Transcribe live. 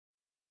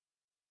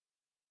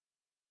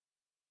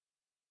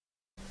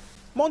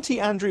Monty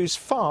Andrews'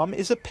 farm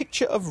is a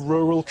picture of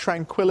rural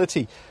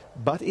tranquility,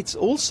 but it's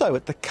also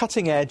at the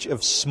cutting edge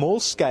of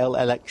small-scale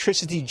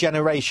electricity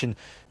generation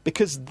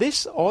because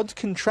this odd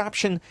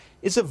contraption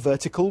is a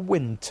vertical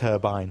wind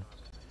turbine.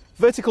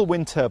 Vertical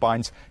wind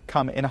turbines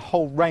come in a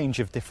whole range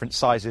of different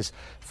sizes,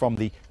 from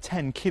the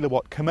 10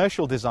 kilowatt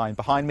commercial design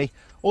behind me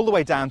all the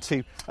way down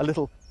to a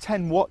little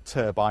 10-watt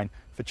turbine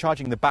for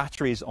charging the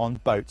batteries on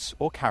boats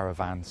or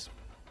caravans.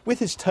 With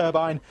his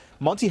turbine,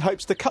 Monty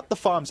hopes to cut the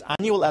farm's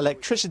annual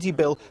electricity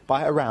bill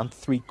by around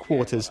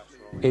 3/4.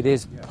 It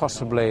is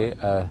possibly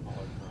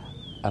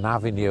an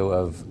avenue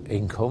of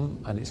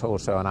income, and it's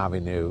also an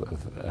avenue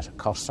of a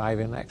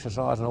cost-saving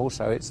exercise, and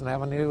also it's an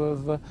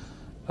avenue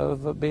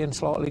of being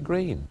slightly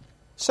green.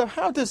 So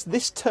how does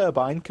this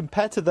turbine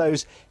compare to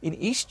those in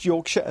East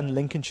Yorkshire and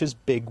Lincolnshire's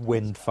big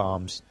wind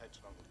farms?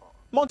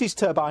 Monty's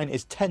turbine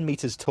is 10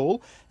 metres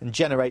tall and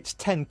generates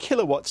 10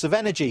 kilowatts of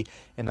energy,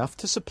 enough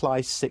to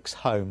supply 6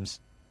 homes.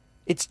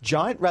 Its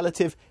giant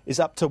relative is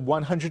up to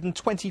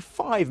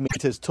 125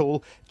 metres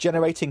tall,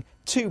 generating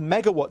 2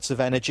 megawatts of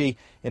energy,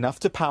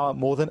 enough to power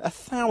more than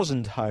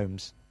 1,000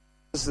 homes.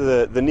 As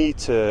the need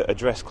to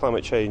address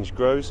climate change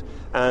grows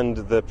and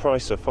the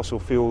price of fossil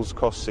fuels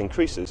costs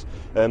increases,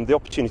 the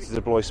opportunity to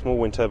deploy small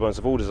wind turbines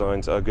of all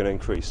designs are going to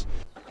increase.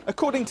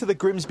 According to the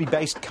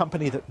Grimsby-based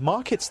company that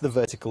markets the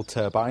vertical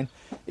turbine,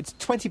 it's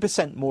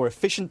 20% more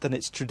efficient than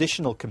its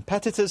traditional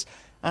competitors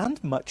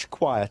and much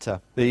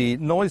quieter. The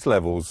noise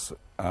levels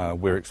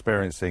we're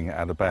experiencing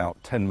at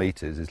about 10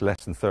 metres is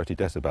less than 30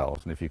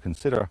 decibels, and if you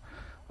consider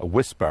a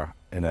whisper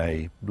in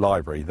a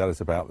library, that is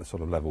about the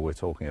sort of level we're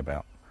talking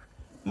about.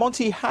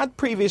 Monty had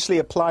previously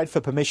applied for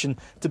permission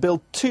to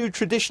build 2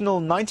 traditional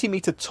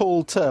 90-metre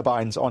tall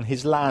turbines on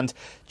his land,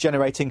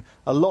 generating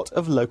a lot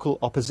of local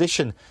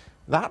opposition.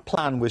 That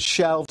plan was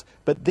shelved,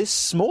 but this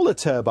smaller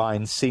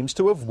turbine seems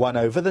to have won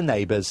over the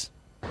neighbours.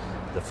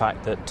 The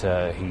fact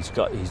that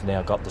he's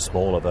now got the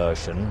smaller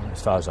version,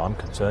 as far as I'm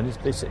concerned,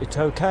 it's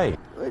okay.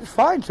 It's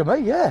fine to me,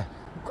 yeah.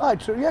 Right,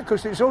 so, yeah,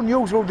 because it's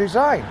unusual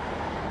design.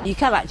 You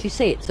can actually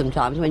see it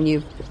sometimes when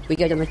we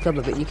go down the club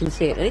a bit, you can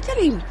see it. And it's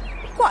only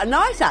quite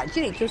nice,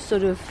 actually. It's just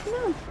sort of,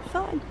 no,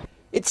 fine.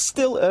 It's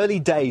still early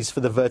days for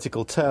the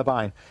vertical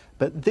turbine,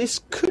 but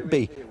this could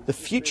be the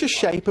future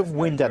shape of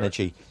wind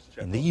energy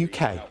in the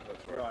UK.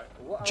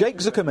 Jake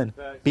Zuckerman,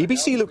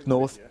 BBC Look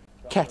North,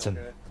 Ketton.